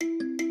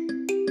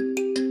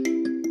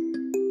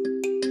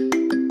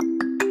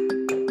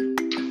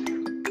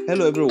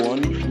Hello,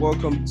 everyone.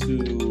 Welcome to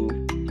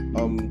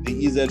the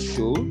EZ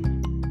show.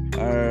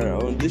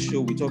 On this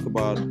show, we talk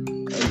about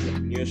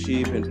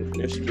entrepreneurship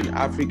in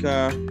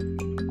Africa,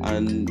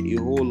 and a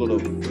whole lot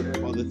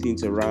of other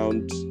things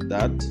around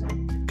that.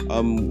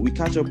 We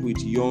catch up with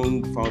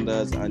young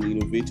founders and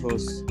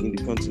innovators in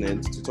the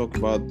continent to talk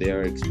about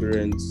their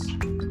experience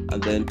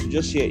and then to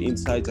just share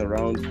insights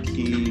around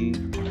key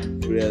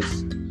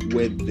areas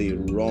where they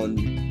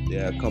run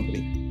their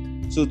company.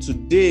 So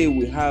today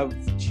we have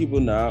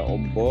Chibunna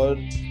on board,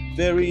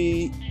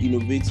 very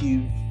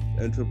innovative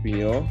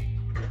entrepreneur.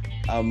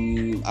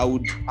 I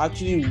would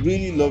actually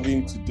really love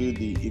him to do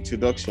the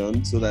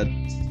introduction so that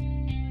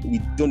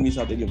we don't miss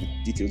out any of the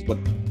details. But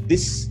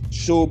this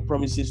show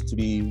promises to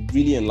be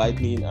really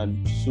enlightening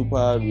and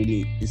super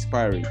really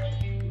inspiring.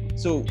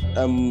 So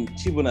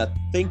Chibunna,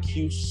 thank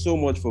you so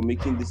much for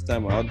making this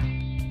time out.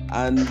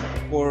 And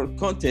for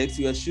context,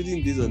 we are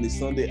shooting this on a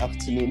Sunday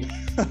afternoon.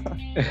 So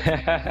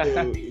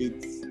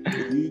it's a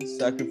huge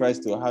sacrifice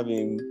to have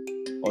him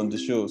on the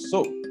show.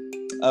 So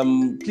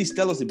please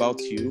tell us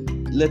about you.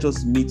 Let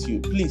us meet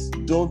you. Please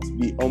don't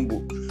be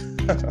humble.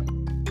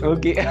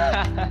 Okay.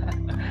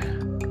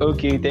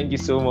 Okay, thank you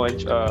so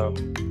much.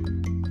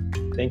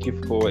 Thank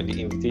you for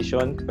the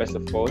invitation, first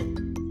of all.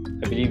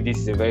 I believe this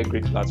is a very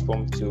great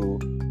platform to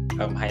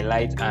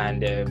highlight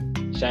and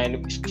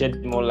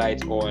shed more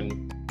light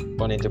on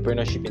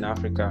entrepreneurship in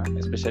Africa,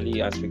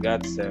 especially as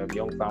regards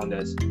young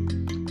founders.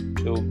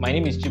 So my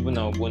name is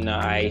Chibunna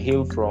Ogbonna. I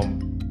hail from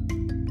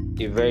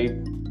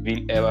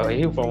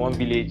one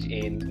village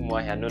in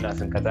Umuahia known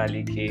as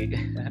Nkatalike,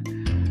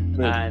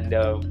 and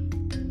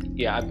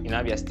in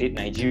Abia State,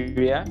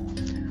 Nigeria.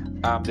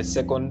 I'm the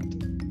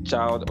second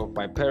child of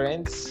my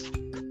parents,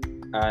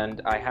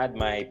 and I had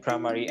my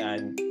primary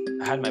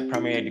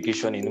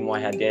education in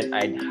Umuahia. Then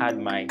I had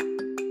my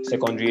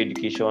secondary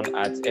education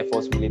at Air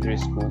Force Military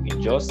School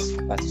in Jos,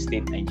 Plateau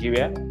State,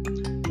 Nigeria.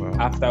 Wow.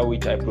 After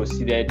which I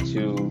proceeded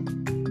to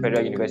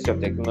Federal University of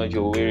Technology,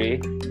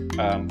 Owerri,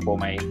 for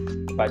my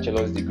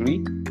bachelor's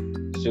degree.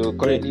 So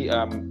currently,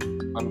 I'm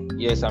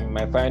in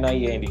my final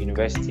year in the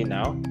university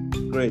now.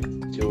 Great.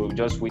 So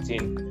just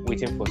waiting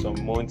for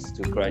some months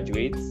to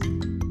graduate.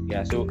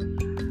 Yeah. So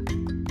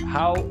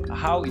how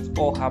it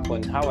all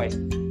happened,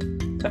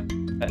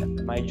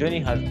 my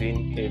journey has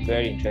been a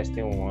very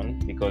interesting one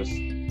because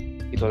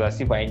it was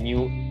as if I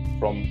knew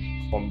from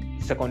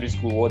secondary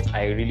school what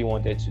I really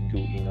wanted to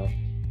do.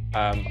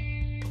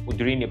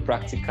 During the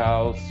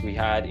practicals we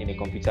had in a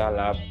computer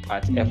lab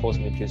at Air Force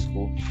Military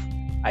School,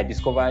 I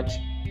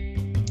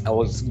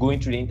was going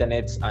through the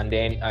internet, and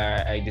then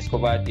I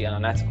discovered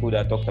an article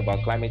that talked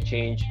about climate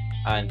change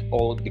and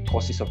all the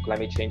causes of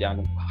climate change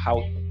and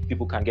how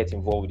people can get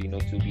involved,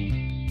 to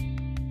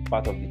be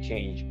part of the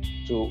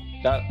change. So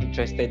that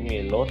interested me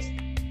a lot.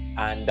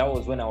 And that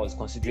was when I was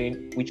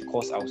considering which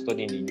course I was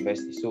studying in the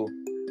university. So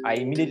I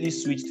immediately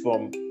switched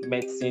from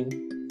medicine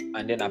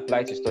and then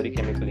applied to study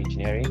chemical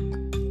engineering.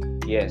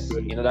 Yes,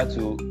 in order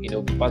to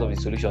be part of the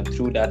solution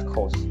through that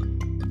course.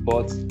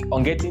 But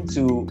on getting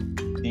to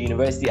the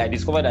university, I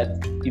discovered that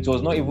it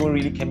was not even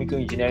really chemical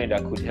engineering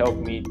that could help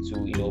me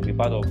to be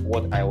part of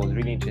what I was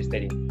really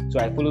interested in. So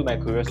I followed my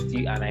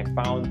curiosity and I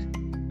found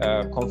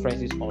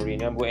conferences on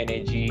renewable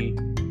energy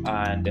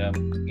and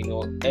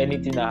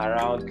anything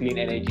around clean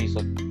energy,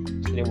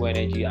 sustainable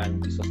energy,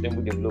 and the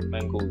sustainable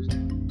development goals.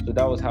 So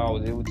that was how I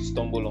was able to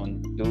stumble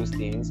on those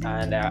things.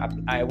 And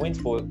I went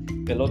for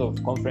a lot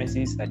of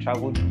conferences. I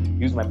traveled,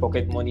 used my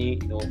pocket money,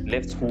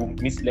 left school,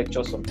 missed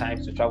lectures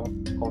sometimes to travel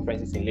to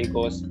conferences in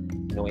Lagos,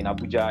 in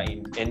Abuja,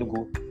 in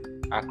Enugu,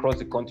 across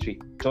the country,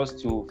 just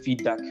to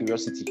feed that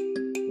curiosity,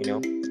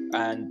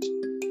 And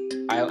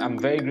I'm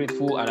very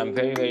grateful, and I'm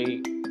very,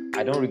 very,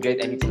 I don't regret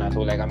anything at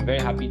all. Like, I'm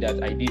very happy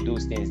that I did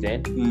those things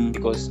then,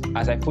 because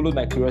as I followed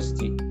my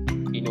curiosity,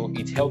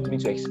 it helped me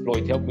to explore.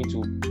 It helped me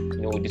to,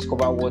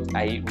 discover what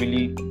I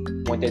really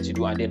wanted to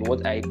do and then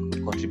what I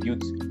could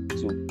contribute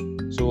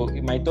to. So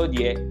in my third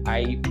year,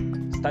 I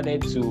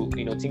started to,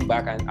 think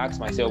back and ask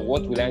myself,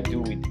 what will I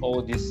do with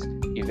all these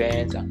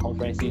events and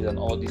conferences and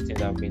all these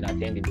things I've been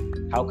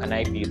attending? How can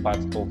I be a part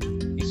of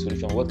this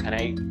solution? What can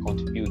I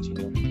contribute?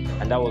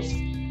 And that was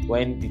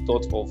when the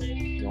thought of,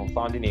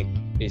 founding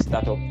a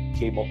startup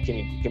came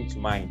to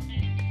mind.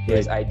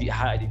 Yes, I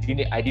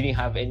didn't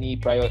have any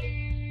prior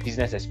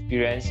business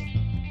experience,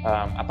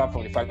 apart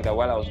from the fact that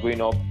while I was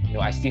growing up,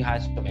 I still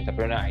had some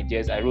entrepreneurial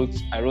ideas. I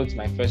wrote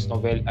my first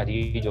novel at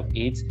the age of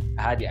 8.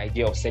 I had the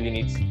idea of selling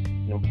it,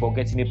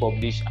 getting it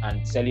published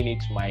and selling it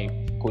to my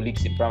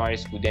colleagues in primary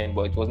school then,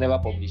 but it was never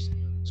published.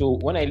 So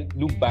when I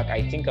look back,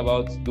 I think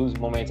about those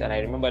moments and I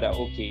remember that,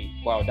 okay,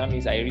 wow, that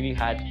means I really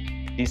had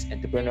this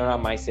entrepreneurial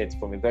mindset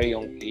from a very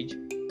young age.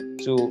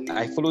 So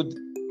I followed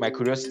my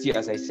curiosity,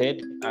 as I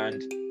said,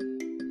 and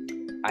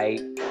I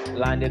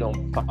landed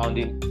on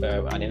founding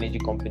an energy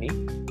company.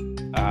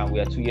 We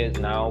are 2 years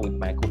now with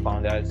my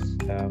co-founders.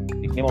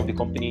 The name of the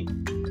company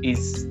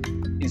is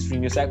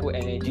Renewcycle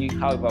Energy.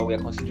 However, we are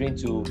considering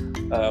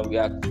we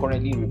are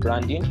currently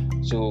rebranding.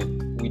 So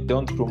we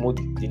don't promote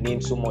the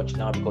name so much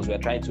now because we are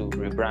trying to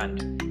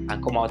rebrand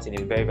and come out in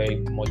a very, very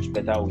much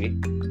better way.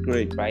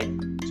 Great. Right?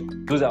 So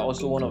those are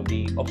also one of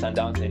the ups and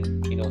downs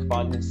in,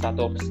 founding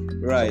startups.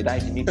 Right.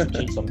 Sometimes you need to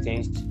change some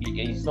things.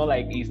 It's not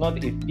a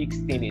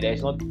fixed thing.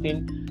 There's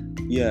nothing.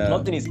 Yeah.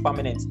 Nothing is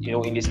permanent,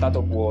 in the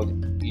startup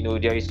world.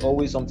 There is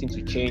always something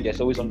to change.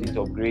 There's always something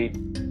to upgrade.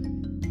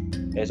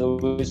 There's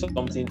always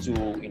something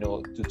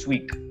to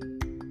tweak,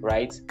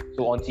 right?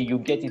 So until you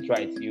get it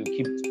right, you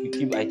keep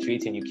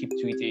iterating, you keep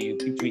tweaking, you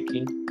keep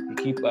tweaking, you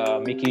keep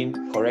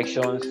making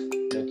corrections,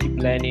 keep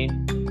learning.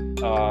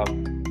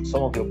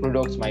 Some of your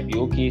products might be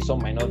okay,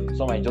 some might not,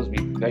 some might just be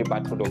very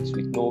bad products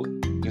with no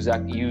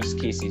use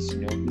cases,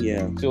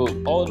 Yeah. So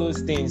all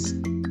those things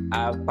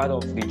are part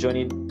of the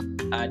journey,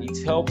 and it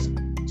helps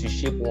to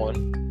shape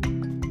one.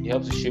 It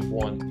helps to shape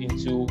one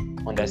into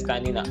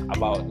understanding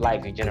about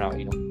life in general.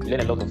 You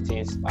learn a lot of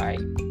things by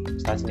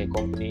starting a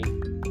company,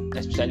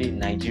 especially in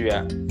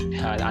Nigeria.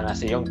 And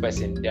as a young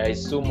person, there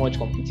is so much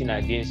competing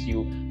against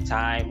you: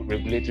 time,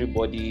 regulatory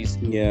bodies,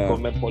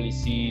 government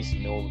policies.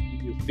 You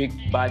fake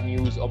bad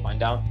news up and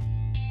down.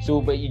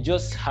 So, but you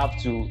just have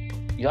to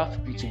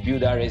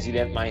build that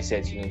resilient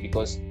mindset.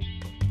 Because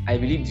I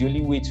believe the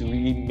only way to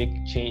really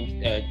make change,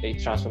 a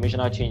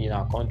transformational change in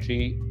our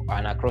country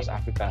and across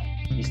Africa,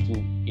 is to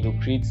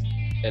create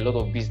a lot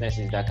of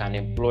businesses that can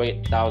employ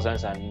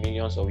thousands and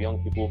millions of young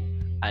people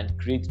and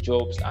create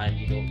jobs and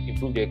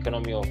improve the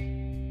economy of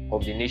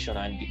the nation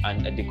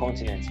and the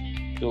continent.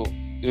 So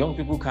young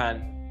people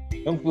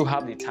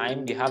have the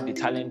time, they have the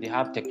talent, they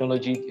have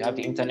technology, they have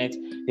the internet,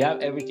 they have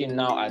everything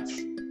now at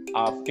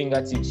our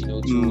fingertips,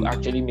 to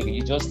actually make it.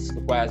 It just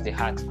requires the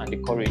heart and the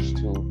courage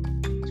to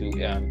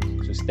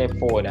step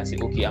forward and say,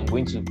 okay, I'm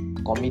going to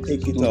commit to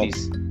do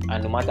this.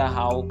 And no matter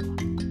how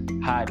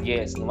hard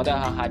it's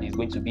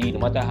going to be, no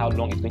matter how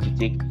long it's going to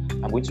take,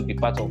 I'm going to be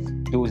part of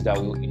those that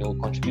will,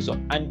 contribute.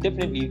 And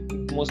definitely,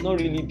 it must not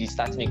really be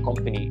starting a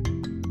company.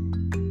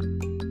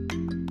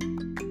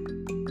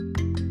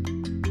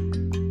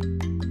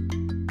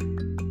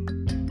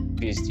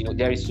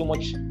 There is so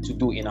much to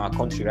do in our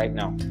country right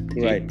now.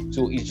 Okay? Right.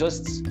 So it's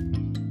just,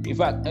 in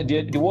fact,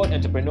 the word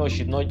entrepreneur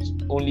should not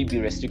only be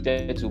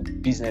restricted to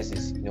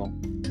businesses.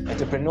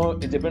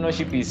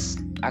 Entrepreneurship is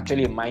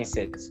actually a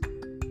mindset.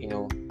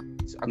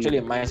 It's actually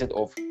a mindset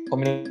of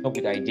coming up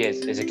with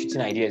ideas,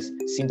 executing ideas,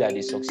 seeing that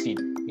they succeed.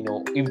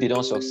 If they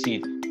don't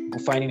succeed,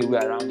 finding a way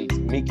around it,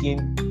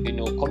 making,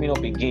 coming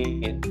up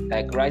again,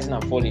 like rising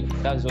and falling.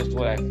 That's just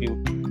what I feel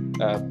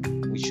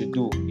we should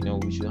do.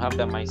 We should have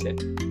that mindset.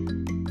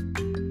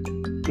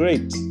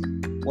 Great.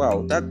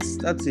 Wow,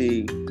 that's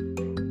a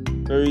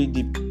very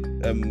deep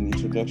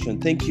introduction.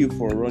 Thank you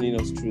for running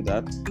us through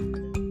that.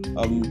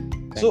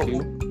 Thank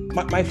you.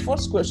 My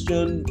first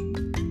question,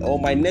 or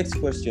my next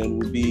question,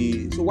 would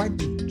be: so why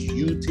did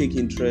you take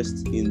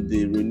interest in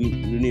the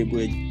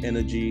renewable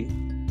energy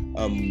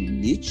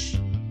niche?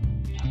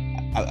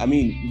 I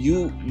mean,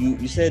 you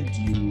said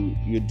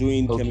you're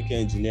doing chemical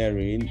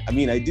engineering. I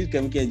mean, I did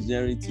chemical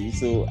engineering too,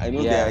 so I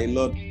know there are a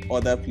lot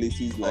other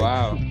places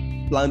like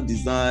plant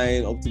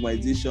design,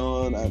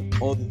 optimization, and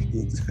all these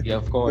things. Yeah,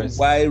 of course.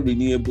 Why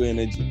renewable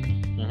energy?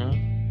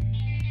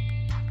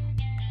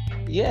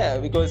 Yeah,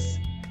 because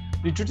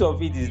the truth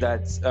of it is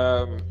that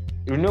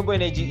renewable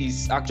energy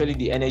is actually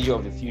the energy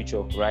of the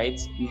future, right?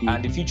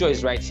 And the future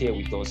is right here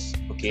with us.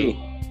 Okay.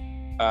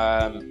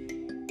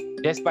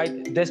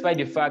 Despite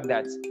the fact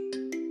that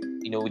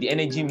the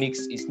energy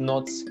mix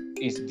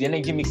the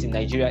energy mix in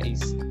Nigeria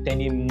is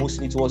tending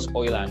mostly towards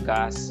oil and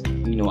gas,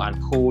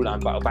 and coal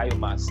and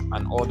biomass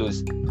and all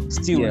those.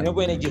 Still,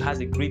 renewable energy has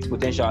a great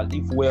potential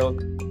if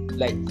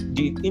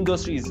the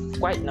industry is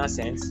quite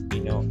nascent,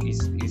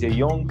 it's a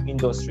young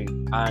industry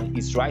and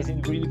it's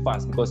rising really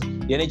fast because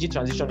the energy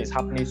transition is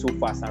happening so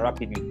fast and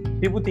rapidly.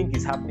 People think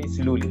it's happening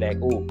slowly, like,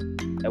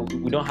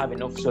 we don't have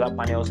enough solar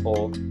panels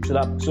or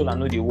solar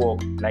no dey work,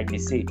 like they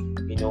say,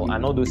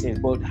 and all those things.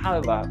 But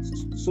however,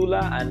 solar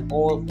and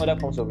all other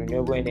forms of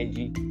renewable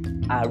energy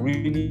are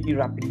really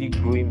rapidly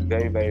growing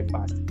very, very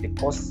fast. The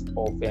costs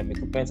of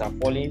equipment are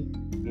falling.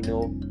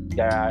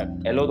 There are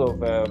a lot of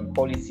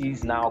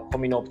policies now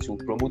coming up to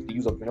promote the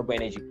use of renewable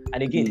energy.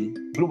 And again,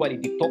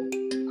 globally, the top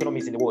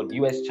economies in the world,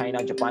 US,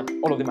 China, Japan,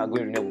 all of them are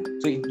going renewable.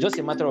 So it's just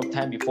a matter of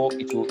time before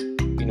it will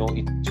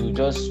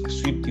just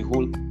sweep the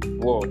whole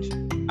world.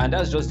 And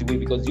that's just the way,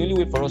 because the only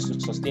way for us to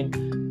sustain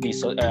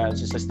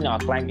our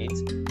climate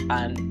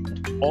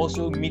and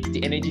also meet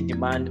the energy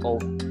demand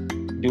of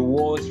the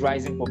world's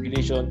rising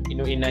population.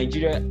 In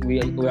Nigeria,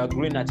 we are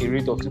growing at a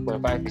rate of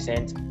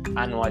 2.5%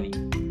 annually.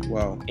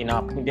 Wow. In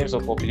terms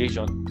of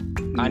population.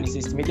 And it's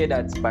estimated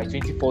that by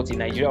 2040,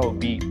 Nigeria will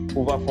be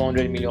over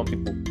 400 million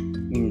people.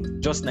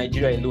 Just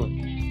Nigeria alone.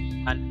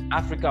 And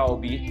Africa will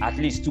be at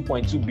least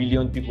 2.2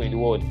 billion people in the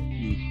world.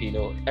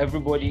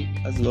 Everybody,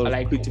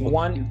 like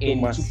 1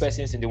 in 2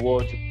 persons in the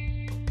world.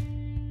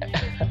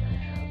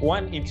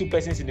 1 in 2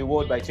 persons in the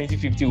world by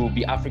 2050 will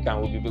be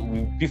African,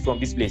 will be from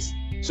this place.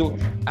 So,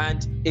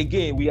 and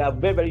again, we are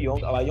very, very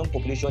young. Our young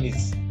population we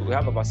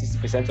have about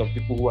 60% of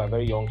people who are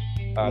very young,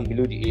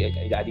 below at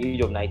the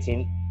age of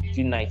 19,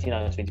 between 19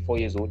 and 24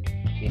 years old.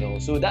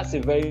 So that's a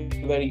very,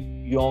 very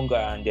young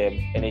and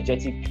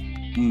energetic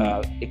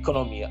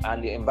economy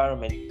and the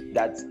environment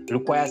that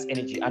requires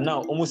energy. And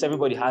now almost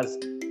everybody has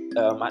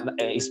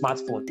a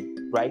smartphone,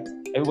 right?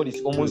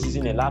 Everybody's almost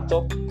using a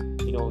laptop,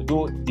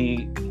 though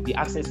the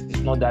access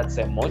is not that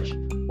much,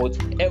 but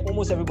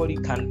almost everybody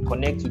can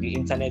connect to the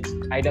internet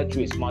either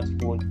through a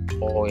smartphone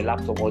or a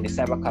laptop or the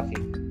cyber cafe.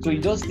 So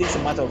it just takes a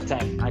matter of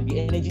time, and the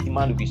energy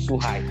demand will be so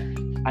high.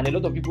 And a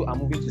lot of people are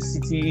moving to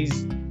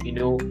cities, and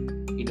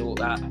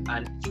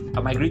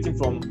are migrating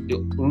from the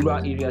rural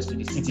areas to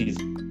the cities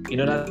in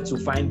order to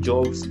find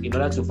jobs, in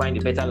order to find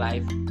a better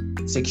life,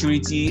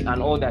 security,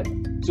 and all that.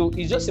 So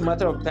it's just a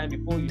matter of time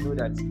before you know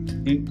that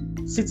the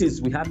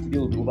cities we have today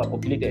will be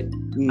overpopulated,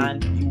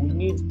 and you will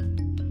need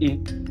a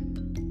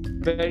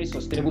very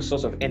sustainable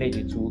source of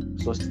energy to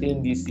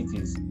sustain these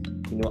cities,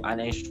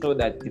 and ensure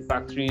that the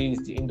factories,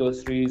 the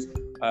industries,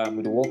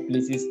 the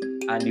workplaces,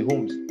 and the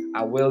homes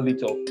are well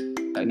lit up,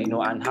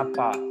 and have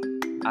power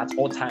at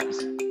all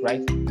times,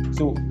 right?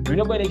 So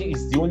renewable energy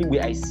is the only way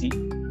I see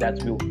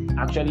that will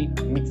actually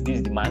meet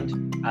this demand,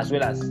 as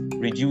well as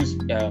reduce,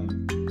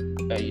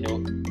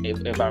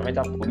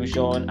 environmental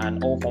pollution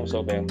and all forms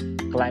of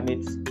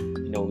climate,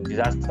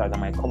 disasters that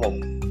might come up,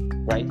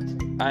 right?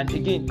 And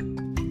again,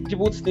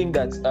 people think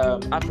that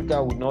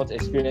Africa would not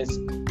experience,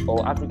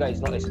 or Africa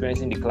is not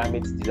experiencing the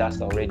climate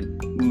disaster already.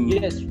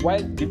 Yes,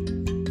 while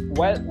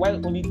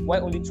only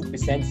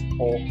 2%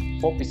 or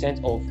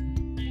 4% of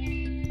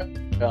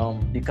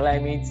the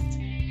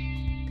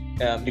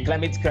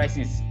climate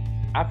crisis,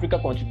 Africa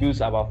contributes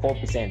about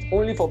 4%,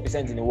 only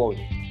 4% in the world,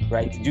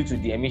 right? Due to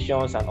the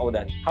emissions and all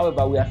that.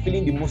 However, we are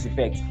feeling the most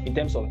effect in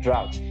terms of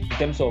drought, in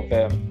terms of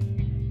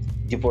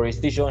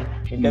deforestation,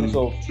 in terms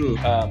of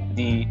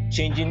the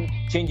changing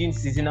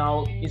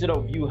seasonal. Instead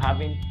of you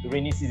having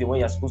rainy season when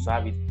you're supposed to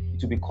have it,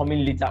 it will be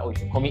coming later or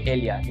it's coming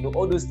earlier.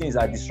 All those things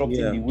are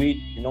disrupting the way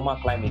the normal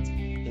climate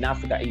in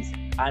Africa is,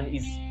 and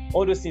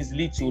all those things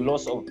lead to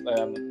loss of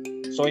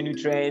soil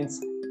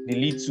nutrients. They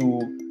lead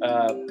to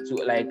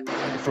like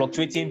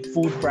fluctuating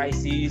food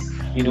prices,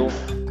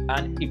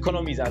 and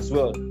economies as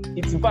well.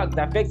 It's in fact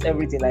that affects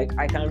everything. Like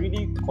I can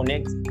really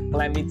connect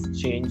climate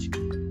change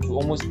to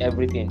almost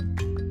everything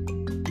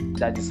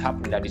that is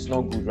happening that is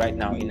not good right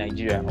now in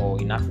Nigeria or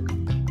in Africa,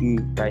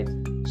 right?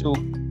 So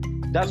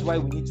that's why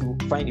we need to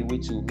find a way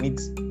to meet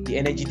the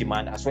energy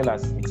demand as well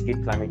as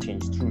mitigate climate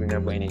change through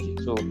renewable energy.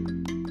 So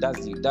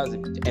that's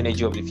the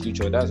energy of the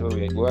future. That's where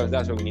we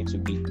need to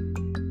be.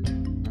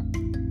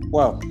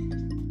 Wow,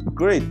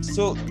 great.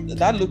 So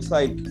that looks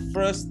like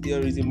first there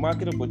is a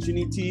market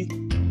opportunity,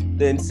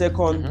 then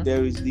second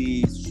there is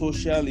the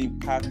social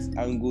impact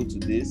angle to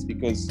this,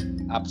 because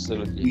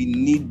absolutely we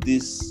need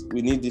this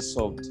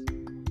solved.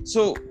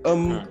 So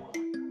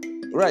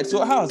right.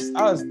 So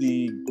how's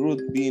the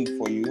growth been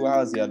for you?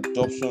 How's the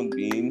adoption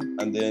been?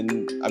 And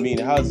then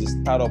how's the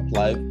startup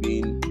life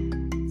been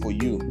for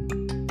you?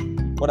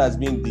 What has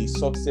been the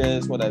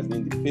success? What has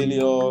been the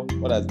failure?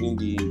 What has been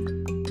the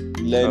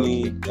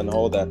learning and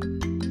all that?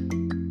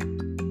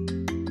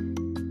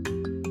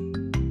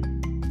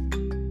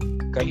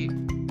 Okay.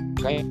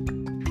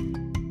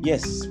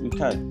 Yes, we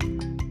can.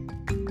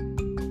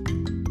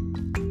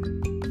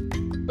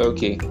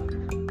 Okay.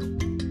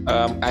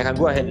 I can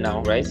go ahead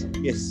now, right?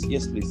 Yes,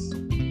 please.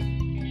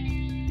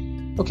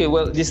 Okay.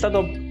 Well, the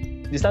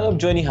startup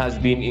journey has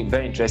been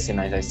very interesting,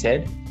 as I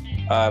said.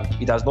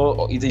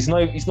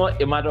 It's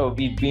not a matter of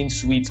it being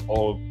sweet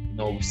or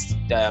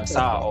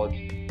sour or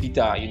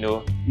bitter.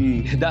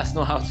 That's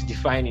not how to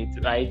define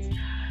it, right?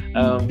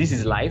 This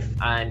is life,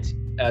 and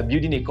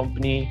building a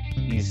company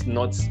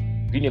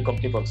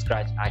from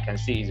scratch, I can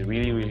say, is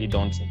really, really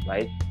daunting,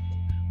 right?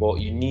 But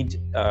you need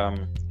a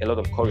lot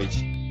of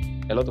courage.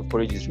 A lot of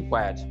courage is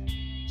required.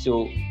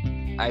 So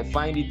I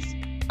find it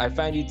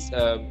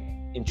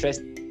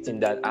interesting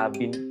that I've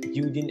been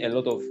building a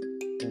lot of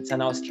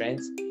internal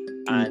strength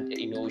and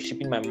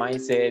shaping my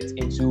mindset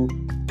into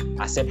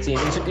accepting,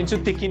 into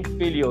taking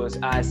failures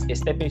as a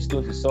stepping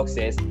stone to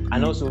success,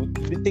 and also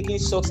taking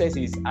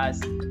successes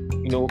as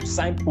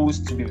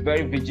signposts to be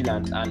very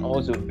vigilant and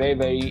also very,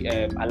 very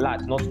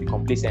alert, not to be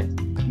complacent.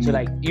 So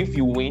like if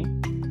you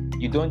win,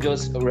 you don't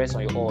just rest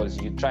on your oars.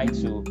 You try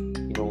to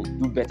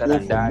do better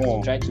than that.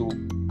 You try to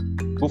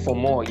go for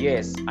more,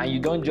 yes, and you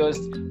don't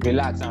just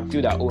relax and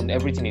feel that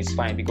everything is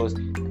fine, because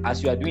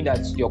as you are doing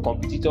that, your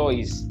competitor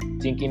is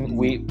thinking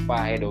way far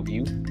ahead of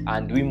you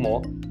and doing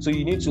more. So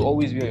you need to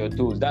always be on your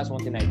toes. That's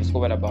one thing I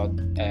discovered about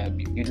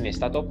building a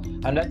startup.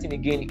 And that thing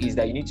again is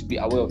that you need to be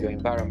aware of your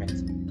environment.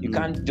 You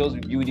can't just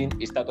be building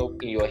a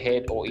startup in your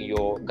head or in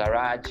your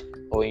garage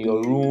or in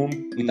your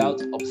room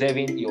without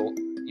observing your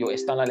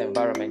external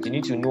environment. You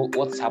need to know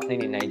what's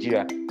happening in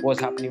Nigeria, what's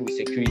happening with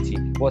security,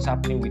 what's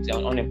happening with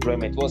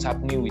unemployment, what's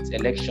happening with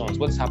elections,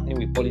 what's happening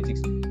with politics.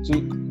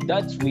 So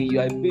that way you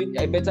are in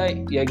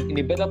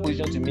a better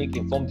position to make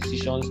informed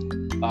decisions.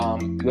 You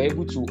are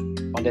able to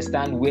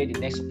understand where the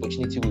next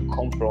opportunity will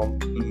come from.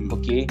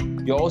 Okay,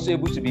 you're also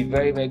able to be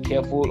very, very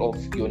careful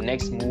of your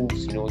next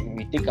moves.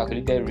 You take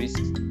calculated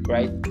risks,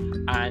 right?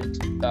 And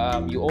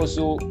you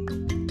also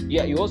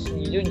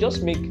you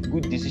just make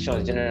good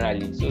decisions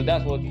generally. So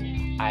that's what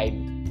I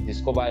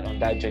discovered on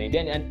that journey.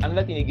 Then and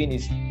another thing again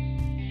is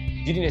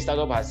building a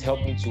startup has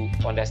helped me to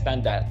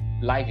understand that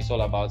life is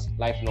all about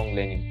lifelong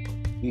learning.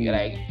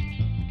 Like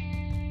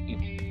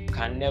you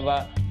can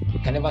never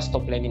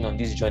stop learning on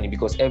this journey,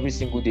 because every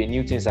single day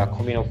new things are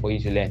coming up for you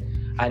to learn.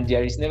 And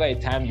there is never a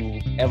time you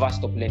will ever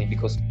stop learning,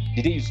 because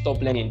the day you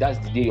stop learning, that's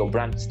the day your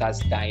brand starts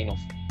dying off.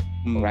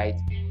 Right?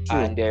 True.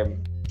 And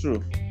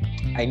True.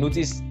 I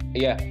noticed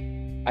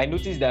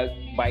that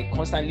by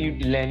constantly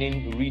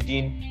learning,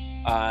 reading,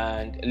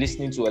 and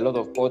listening to a lot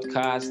of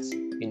podcasts,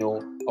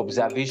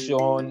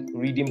 observation,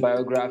 reading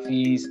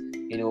biographies,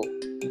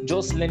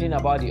 just learning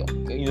about the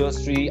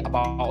industry,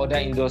 about other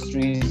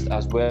industries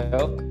as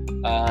well,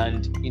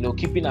 and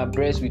keeping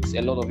abreast with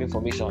a lot of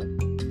information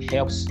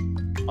helps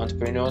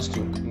entrepreneurs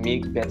to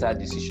make better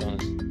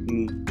decisions.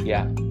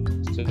 Yeah.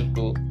 So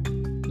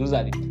those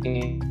are the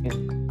things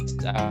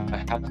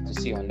I have to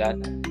say on that.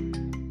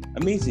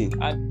 Amazing.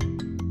 And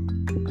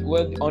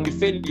well, on the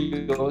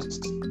failures,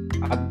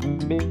 I've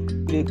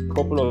made a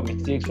couple of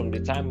mistakes from the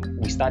time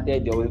we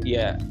started. But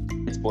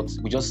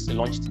we just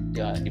launched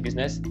the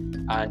business,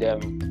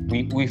 and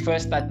we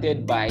first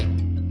started by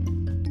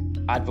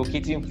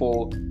advocating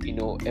for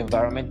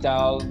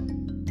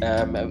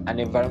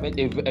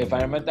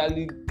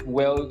environmentally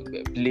well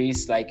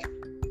placed, like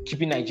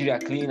keeping Nigeria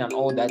clean and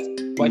all that.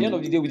 But at the end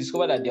of the day, we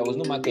discovered that there was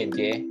no market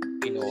there,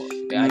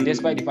 and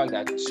despite the fact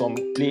that some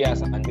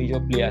players and major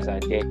players are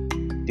there,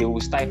 they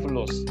will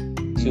stifle us.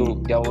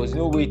 So there was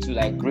no way to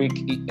like break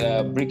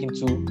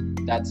into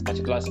that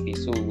particular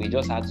space. So we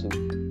just had to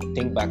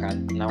think back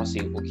and now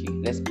say, okay,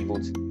 let's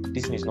pivot.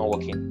 This thing is not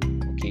working.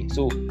 Okay.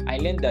 So I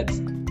learned that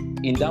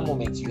in that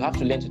moment, you have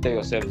to learn to tell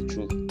yourself the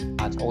truth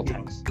at all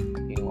times,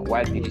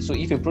 while building. So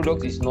if a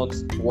product is not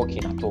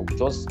working at all,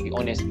 just be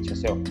honest with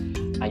yourself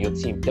and your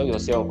team. Tell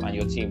yourself and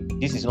your team,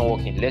 this is not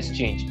working. Let's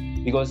change.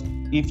 Because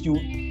if you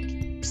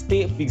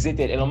stay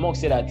fixated, Elon Musk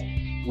said that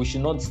we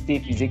should not stay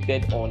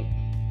fixated on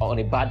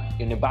a bad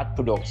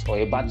product or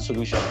a bad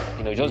solution,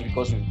 just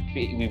because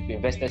we've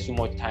invested so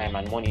much time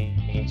and money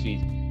into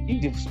it.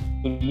 If the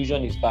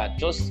solution is bad,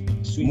 just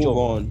switch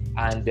off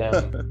and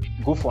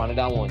go for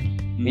another one.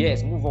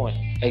 Yes, move on.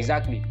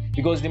 Exactly.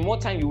 Because the more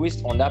time you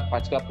waste on that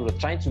particular product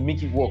trying to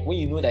make it work, when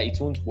you know that it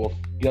won't work,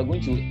 you are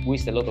going to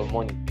waste a lot of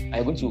money. And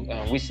you're going to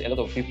waste a lot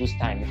of people's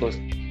time, because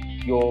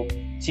your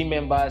team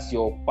members,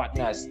 your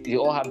partners, they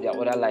all have their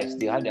other lives.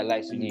 They have their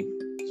lives to live.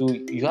 So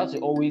you have to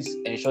always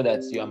ensure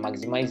that you are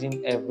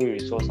maximizing every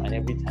resource and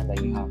every time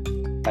that you have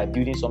by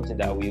building something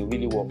that will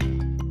really work.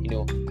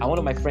 And one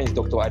of my friends,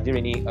 Dr.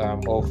 Adireni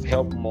of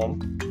Help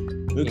Mom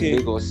in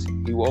Lagos,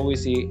 he will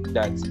always say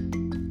that,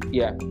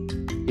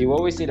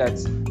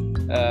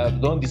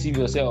 don't deceive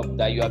yourself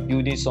that you are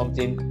building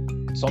something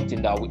that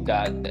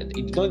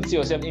don't see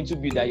yourself into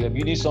that you're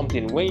building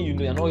something when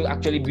you're not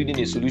actually building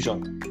a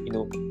solution.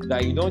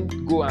 That you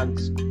don't go and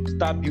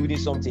start building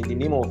something in the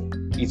name of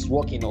it's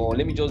working, or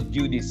let me just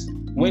build this,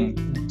 when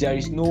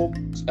there's no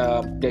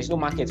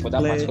market for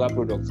that particular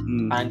product,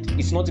 and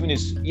it's not even a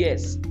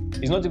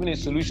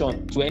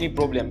solution to any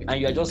problem,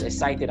 and you are just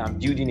excited and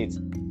building it.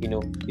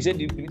 He said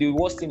the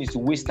worst thing is to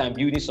waste time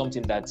building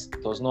something that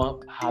does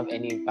not have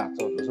any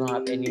impact or does not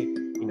have any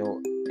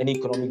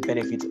economic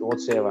benefit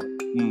whatsoever.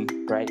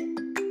 Right?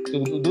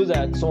 So those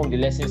are some of the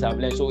lessons I've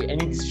learned. So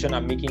any decision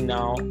I'm making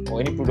now, or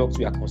any products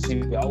we are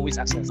considering, we are always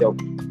asking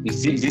ourselves,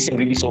 is this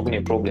really solving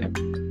a problem?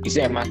 Is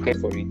there a market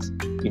for it?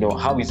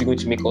 How is it going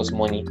to make us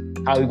money?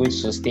 How are we going to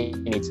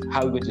sustain it?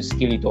 How are we going to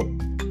scale it up?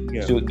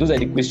 Yeah. So those are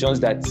the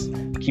questions that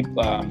keep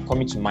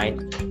coming to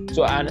mind.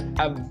 So, and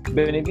I've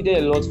benefited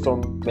a lot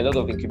from a lot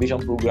of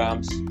incubation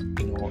programs,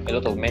 a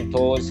lot of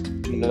mentors,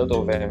 a lot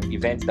of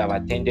events that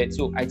I've attended.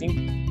 So I think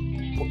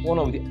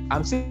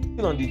I'm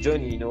still on the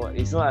journey.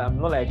 It's not.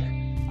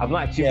 I've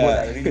not achieved what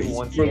I really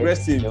want.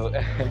 Progressive.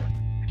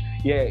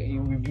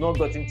 We've not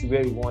gotten to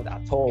where we want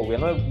at all. We've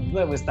not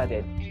even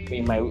started.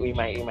 In my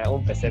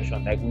own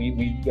perception, like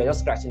we are just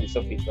scratching the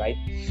surface, right?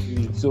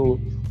 So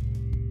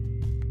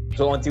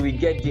until we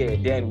get there,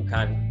 then we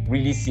can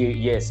really say,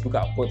 yes, look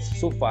at. But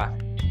so far,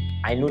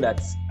 I know that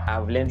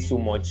I've learned so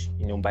much,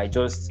 by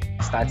just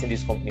starting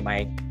this company.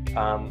 My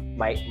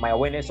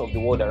awareness of the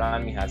world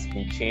around me has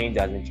been changed,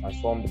 has been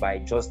transformed by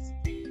just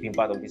being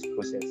part of this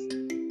process.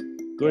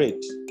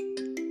 Great.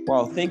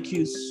 Wow, thank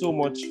you so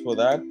much for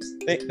that.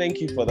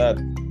 Thank you for that.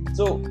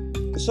 So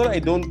that I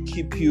don't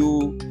keep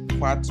you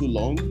far too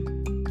long,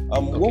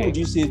 what would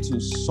you say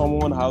to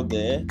someone out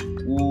there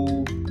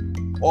who,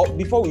 or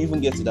before we even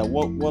get to that,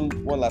 one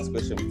last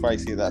question before I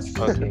say that.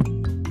 Okay.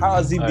 How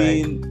has it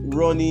been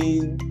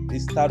running a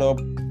startup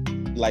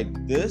like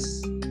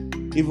this,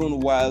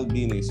 even while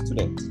being a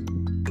student?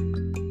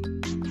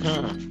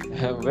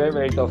 Very,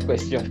 very tough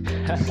question.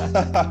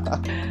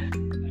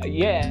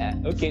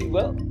 Okay.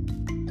 Well,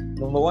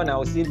 number one, I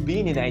would say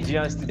being a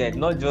Nigerian student,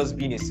 not just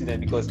being a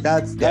student, because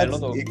that's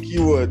a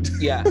keyword.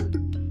 Yeah.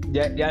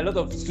 There are a lot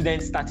of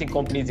students starting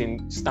companies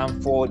in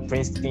Stanford,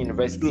 Princeton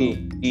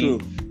University. True.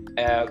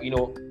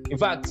 In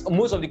fact,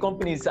 most of the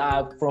companies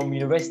are from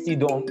university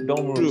dorm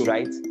rooms,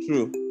 right?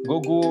 True.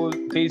 Google,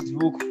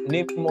 Facebook,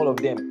 name all of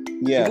them.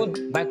 Yeah. Even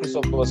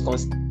Microsoft was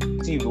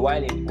conceived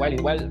while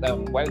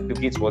Bill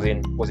Gates was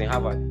in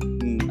Harvard,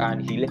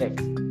 and he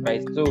left,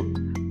 right? So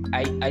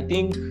I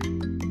think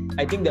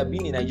that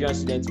being a Nigerian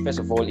student, first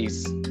of all,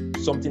 is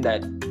something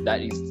that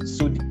is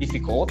so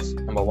difficult.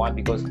 Number one,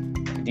 because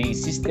the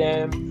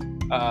system,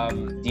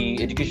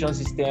 the education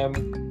system,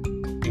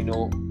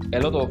 a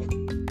lot of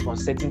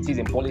uncertainties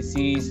in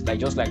policies,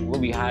 just like what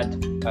we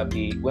had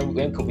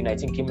when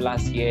COVID-19 came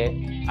last year,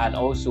 and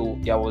also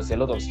there was a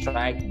lot of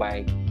strike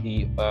by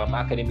the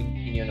academic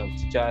union of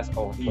teachers,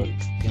 of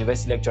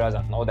university lecturers,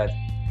 and all that.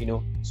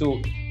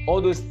 So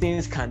all those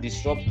things can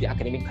disrupt the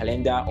academic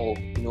calendar, or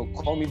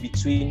come in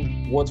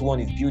between what one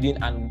is building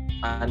and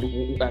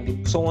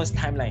someone's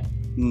timeline.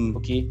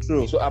 Okay.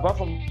 True. So apart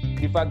from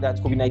the fact that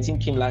COVID-19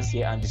 came last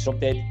year and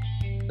disrupted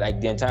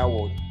the entire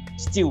world,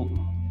 still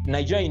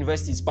Nigerian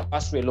universities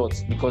passed through a lot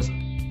because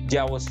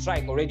there was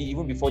strike already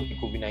even before the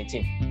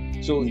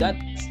COVID-19. So that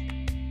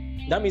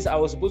means I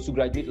was supposed to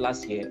graduate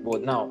last year,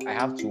 but now I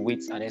have to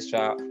wait an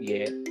extra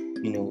year.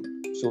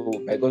 So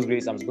by God's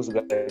grace, I'm supposed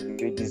to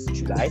graduate this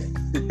July,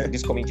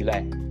 this coming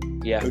July.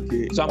 Yeah.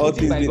 Okay. So I'm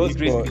putting by God's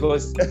grace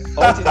because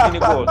all things being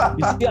equal.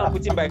 You see, I'm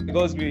putting by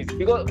God's grace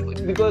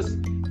because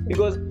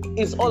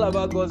it's all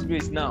about God's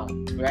grace now,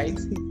 right?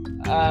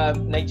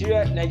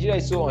 Nigeria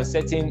is so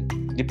uncertain.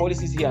 The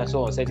policies here are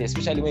so uncertain,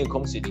 especially when it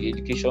comes to the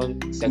education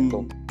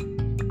sector.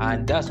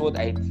 And that's what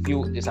I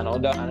feel is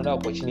another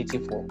opportunity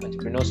for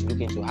entrepreneurs to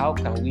look into. How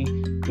can we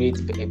create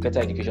a better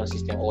education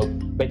system, or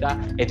better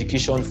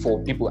education for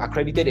people,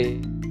 accredited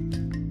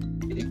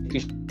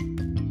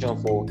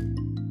education for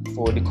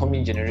the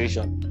coming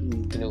generation?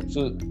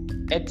 So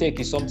EdTech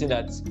is something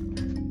that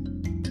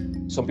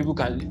some people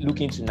can look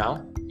into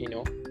now,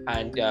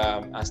 and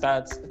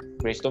start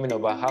brainstorming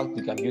about how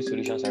we can build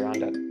solutions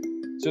around that.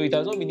 So it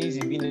has not been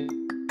easy being a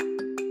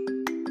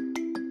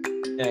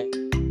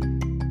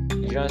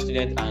Nigerian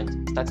student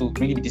and start to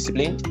really be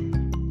disciplined.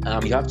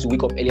 You have to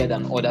wake up earlier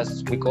than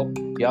others wake up.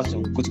 You have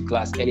to go to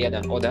class earlier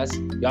than others.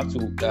 You have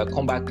to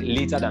come back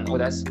later than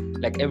others.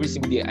 Like every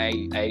single day,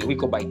 I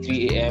wake up by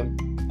 3 a.m.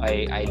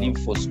 I leave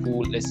for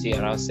school, let's say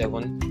around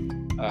 7,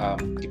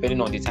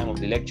 depending on the time of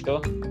the lecture.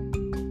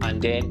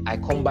 And then I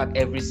come back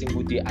every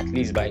single day at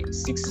least by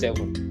 6,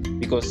 7.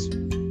 Because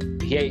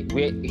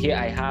here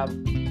I have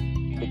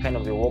the kind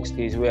of the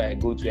workspace where I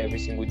go to every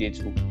single day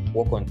to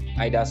work on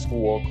either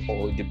schoolwork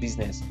or the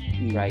business,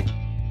 right?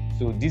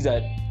 So these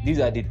are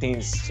the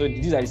things. So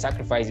these are the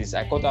sacrifices.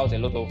 I cut out a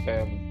lot of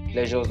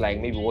pleasures, like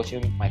maybe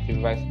watching my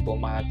favorite football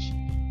match,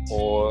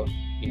 or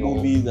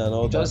movies and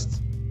all just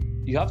that.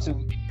 You have to,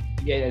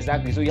 yeah,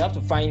 exactly. So you have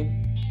to find,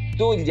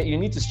 though you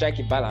need to strike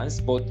a balance,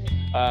 but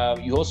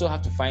you also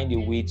have to find a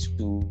way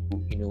to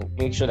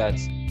make sure that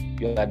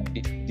you are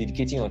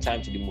dedicating your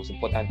time to the most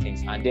important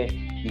things, and then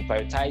you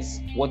prioritize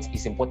what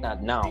is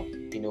important now,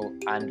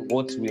 and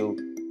what will.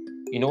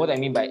 You know what I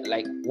mean by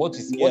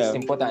what's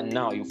important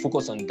now, you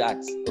focus on that,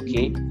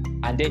 okay?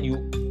 And then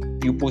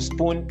you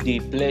postpone the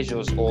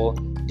pleasures or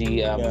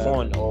the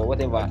fun or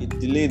whatever.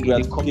 Delayed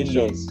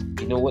gratification.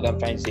 You know what I'm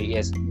trying to say?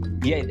 Yes.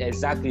 Yeah,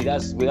 exactly.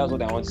 That's what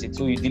I want to say.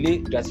 So you delay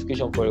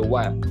gratification for a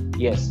while.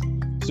 Yes.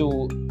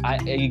 So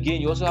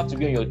again, you also have to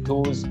be on your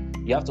toes.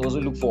 You have to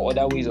also look for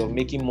other ways of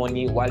making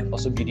money while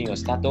also building your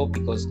startup,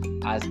 because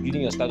as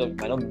building your startup, you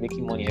might not be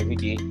making money every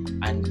day,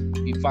 and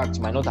in fact,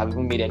 you might not have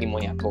even made any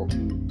money at all.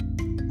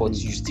 But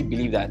you still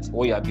believe that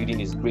what you are building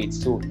is great.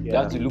 So you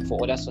have to look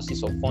for other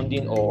sources of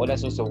funding or other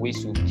sorts of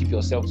ways to keep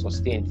yourself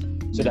sustained,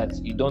 so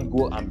that you don't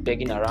go and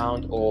begging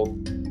around, or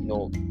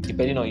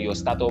depending on your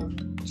startup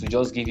to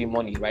just give you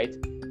money, right?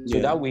 So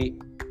that way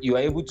you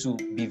are able to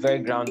be very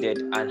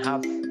grounded and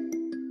have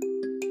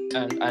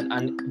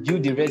and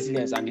build the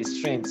resilience and the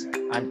strength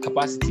and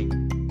capacity.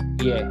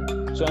 Yeah.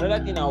 So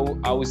another thing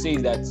I would say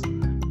is that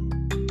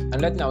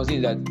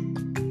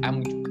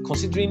I'm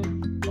considering.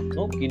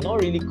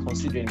 Not really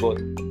considering, but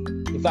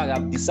in fact,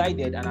 I've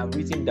decided and I've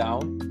written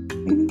down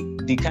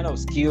the kind of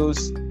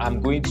skills I'm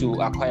going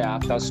to acquire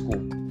after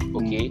school,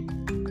 okay,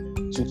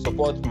 to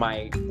support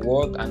my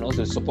work and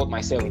also support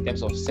myself in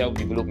terms of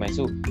self-development.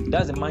 So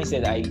that's the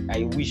mindset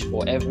I wish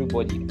for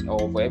everybody,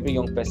 or for every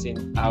young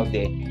person out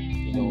there.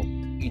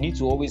 You need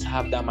to always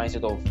have that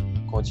mindset of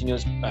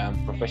continuous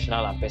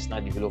professional and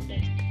personal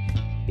development.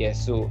 Yeah,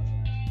 so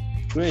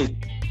great.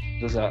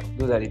 Those are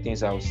the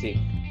things I would say.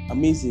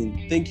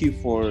 Amazing. Thank you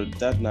for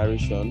that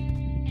narration.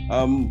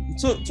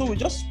 So we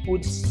just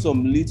put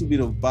some little bit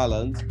of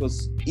balance,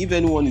 because if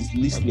anyone is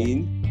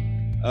listening,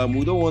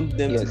 we don't want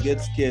them to get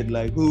scared,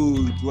 like,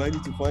 oh, do I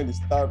need to find a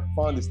startup?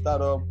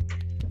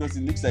 Because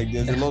it looks like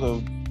there's a lot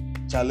of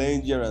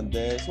challenge here and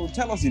there. So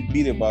tell us a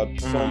bit about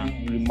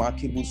some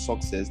remarkable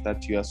success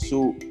that you are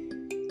so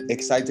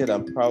excited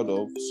and proud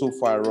of so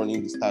far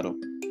running the startup.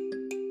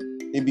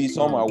 Maybe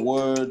some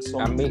awards,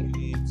 some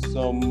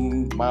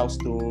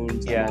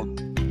milestones. Yeah.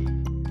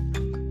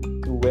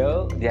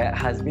 Well, there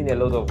has been a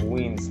lot of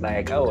wins.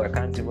 Like, I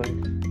can't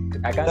even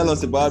I can't Tell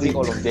us about say it.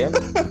 all of them.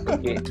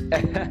 Okay.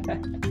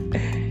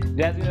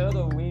 There's been a lot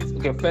of wins.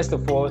 Okay, first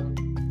of all,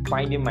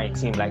 finding my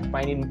team, like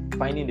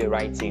finding the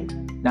right team.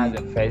 That's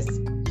the first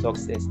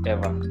success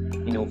ever.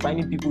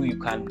 Finding people you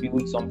can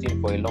build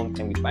something for a long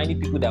time with, finding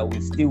people that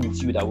will stay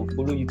with you, that will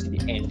follow you to the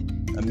end.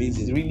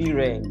 Amazing. It's really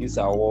rare in this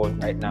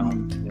world right now.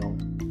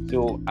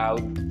 So I'll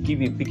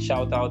give a big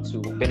shout out to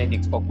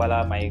Benedict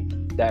Ogbonna, my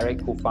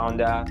direct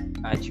co-founder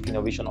and chief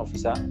innovation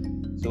officer.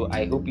 So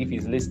I hope if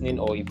he's listening,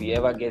 or if he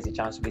ever gets a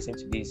chance to listen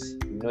to this,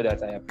 you know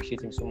that I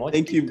appreciate him so much.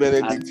 Thank you,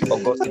 Benedict. And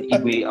Augustine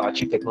Igwe, our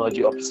chief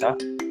technology officer.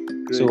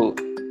 Great. So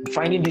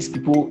finding these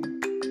people,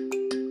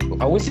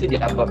 I would say they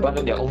have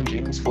abandoned their own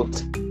dreams, but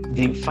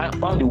they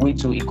found a way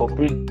to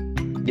incorporate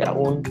their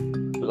own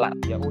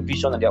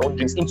vision and their own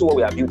dreams into what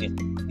we are building.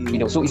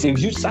 So it's a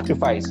huge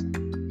sacrifice.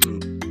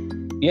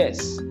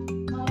 Yes,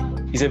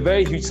 it's a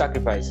very huge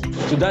sacrifice.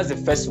 So that's the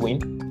first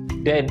win.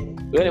 Then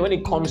when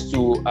it comes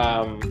to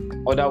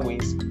other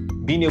wins,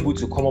 being able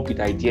to come up with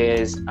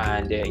ideas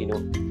and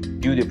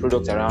build a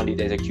product around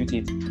it, execute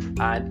it,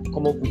 and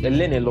come up with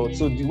learn a lot.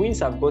 So the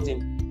wins I've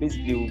gotten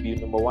basically will be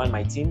number one,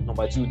 my team.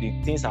 Number two, the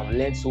things I've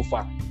learned so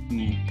far.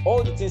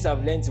 All the things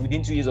I've learned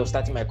within 2 years of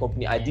starting my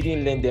company, I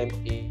didn't learn them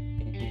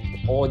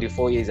in all the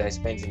 4 years I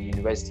spent in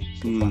university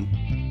so far.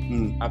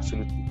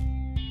 Absolutely.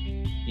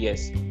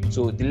 Yes.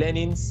 So the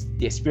learnings,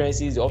 the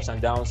experiences, the ups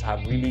and downs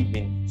have really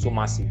been so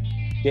massive.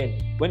 Then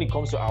when it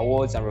comes to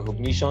awards and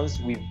recognitions,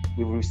 we've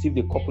received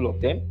a couple of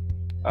them.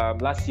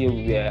 Last year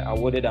we were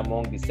awarded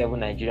among the 7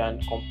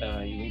 Nigerian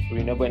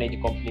renewable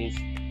energy companies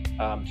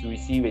to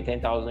receive a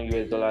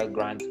 $10,000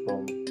 grant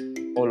from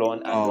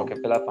Olon and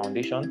Rockefeller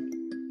Foundation.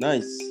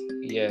 Nice.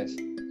 Yes.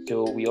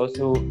 So we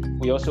also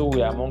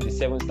were among the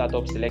 7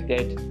 startups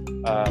selected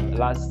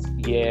last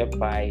year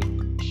by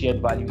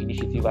Shared Value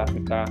Initiative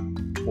Africa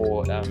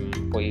for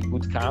a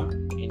boot camp,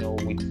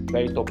 with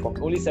very top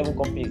companies. Only 7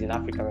 companies in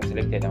Africa were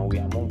selected, and we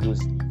are among those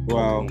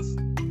companies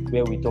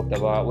where we talked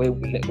about,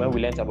 when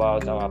we learned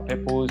about our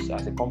purpose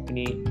as a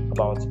company,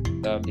 about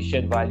the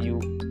shared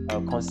value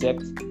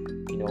concept,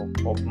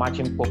 of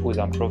matching purpose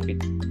and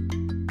profit.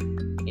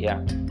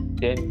 Yeah.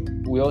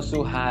 Then we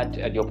also had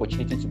the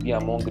opportunity to be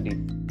among the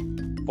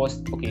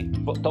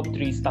top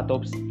 3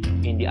 startups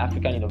in the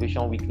African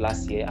Innovation Week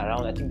last year,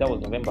 around, I think that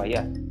was November,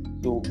 yeah.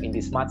 So in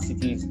the smart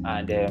cities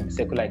and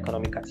circular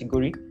economy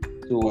category.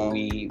 So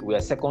we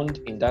are second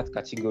in that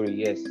category,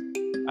 yes.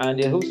 And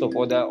a host of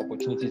other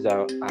opportunities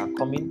are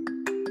coming,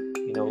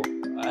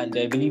 and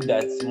I believe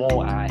that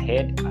more are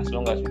ahead as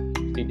long as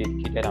we stay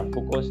dedicated and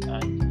focused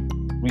and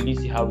really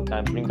see how we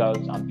can bring out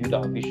and build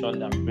our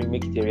vision and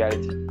make it a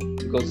reality.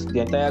 Because the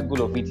entire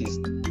goal of it is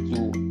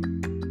to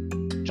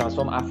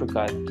transform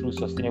Africa through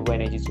sustainable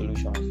energy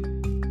solutions.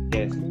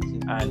 Yes.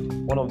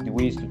 And one of the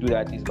ways to do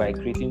that is by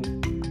creating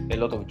a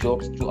lot of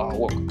jobs through our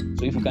work.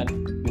 So if you can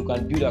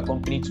build a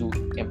company to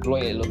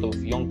employ a lot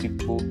of young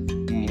people,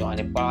 and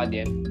empower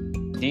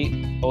them,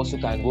 they also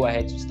can go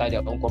ahead to start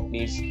their own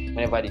companies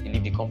whenever they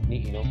leave the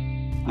company,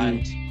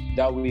 and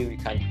that way we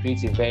can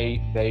create a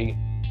very, very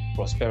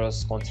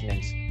prosperous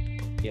continent.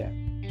 Yeah.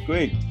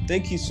 Great.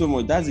 Thank you so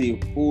much. That's a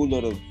whole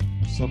lot of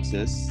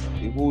success,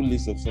 a whole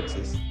list of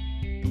success.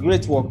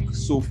 Great work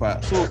so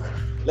far. So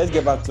let's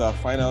get back to our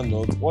final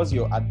note. What's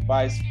your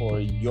advice for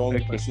a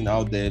young person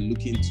out there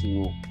looking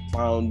to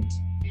found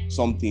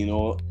something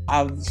or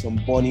have some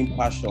burning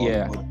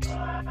passion, but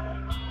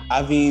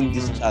having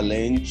this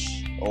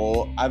challenge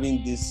or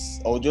having this,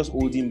 or just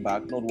holding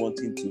back, not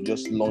wanting to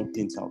just launch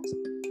things out?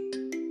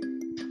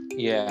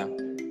 Yeah.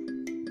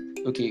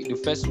 Okay. The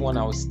first one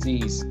I would say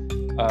is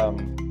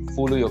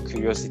follow your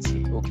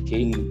curiosity.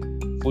 Okay.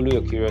 Follow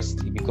your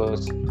curiosity,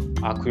 because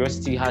our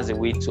curiosity has a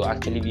way to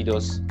actually lead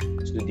us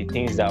to the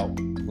things that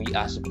we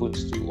are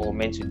supposed to or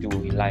meant to do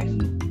in life.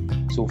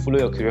 So follow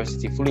your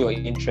curiosity, follow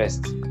your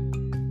interest.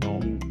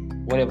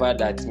 Whatever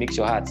that makes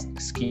your heart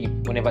skip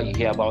whenever you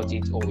hear about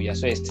it or you're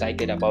so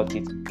excited about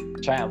it,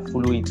 try and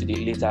follow it to the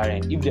later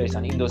end. If there is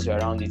an industry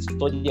around it,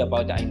 study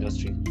about that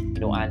industry,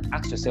 and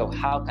ask yourself,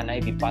 how can I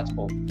be part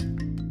of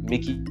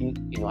making,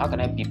 how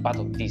can I be part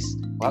of this?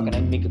 Or how can I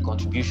make a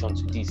contribution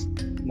to this?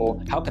 Or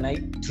how can I,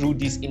 through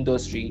this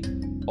industry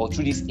or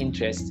through this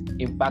interest,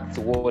 impact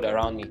the world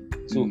around me?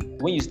 So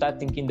when you start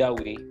thinking that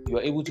way, you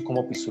are able to come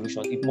up with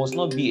solutions. It must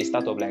not be a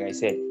startup, like I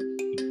said.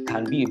 It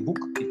can be a book,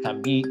 it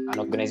can be an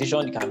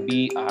organization, it can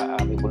be a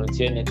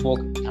volunteer network,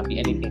 it can be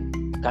anything.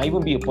 It can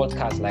even be a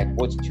podcast like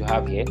what you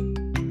have here,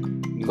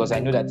 because I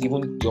know that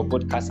even your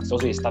podcast is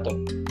also a startup,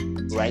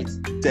 right?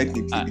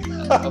 Technically.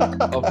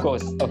 Of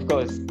course.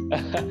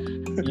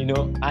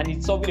 And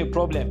it's solving a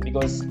problem,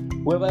 because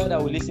whoever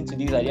that will listen to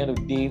this at the end of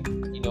the day,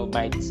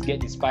 might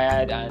get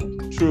inspired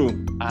and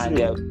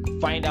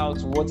find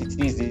out what it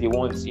is they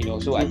want,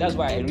 So that's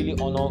why I really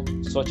honor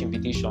such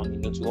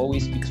invitation, to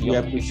always speak to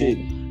young people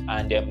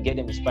and get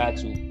them inspired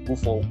to go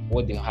for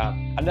what they have.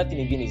 Another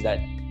thing again is that,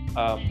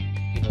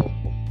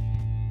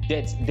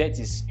 debt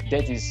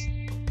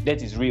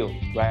is real,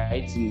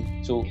 right?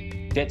 So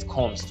debt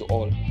comes to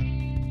all.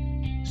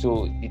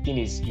 So the thing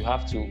is, you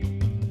have to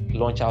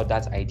launch out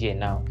that idea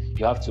now.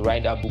 You have to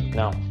write that book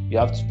now. You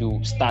have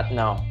to start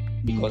now,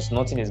 because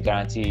nothing is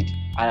guaranteed.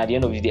 And at the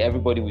end of the day,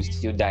 everybody will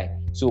still die.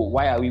 So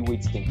why are we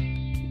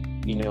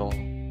waiting?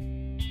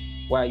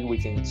 Why are you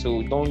waiting?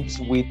 So don't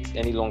wait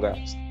any longer.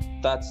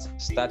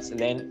 Start,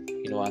 learn,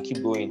 and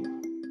keep going.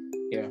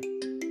 Yeah.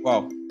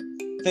 Wow.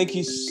 Thank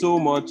you so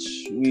much.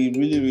 We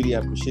really, really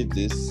appreciate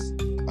this.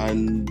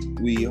 And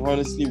we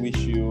honestly wish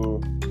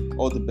you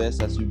all the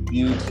best as you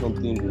build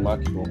something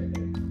remarkable.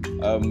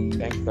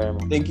 Thank you very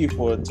much. Thank you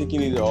for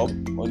taking it up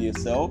on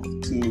yourself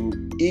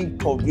to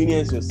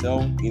inconvenience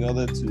yourself in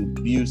order to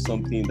build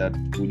something that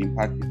will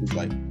impact people's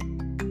life.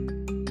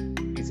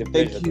 It's a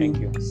pleasure. Thank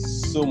you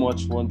so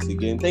much once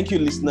again. Thank you,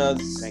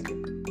 listeners. Thank you.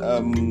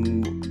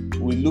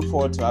 We look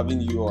forward to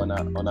having you on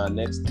our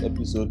next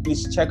episode.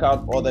 Please check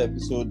out other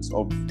episodes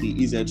of the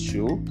EZ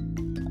show,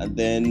 and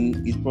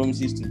then it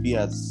promises to be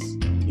as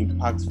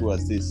impactful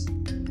as this.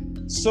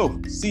 So,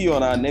 see you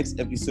on our next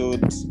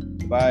episode.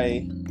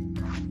 Bye.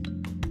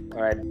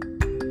 All right.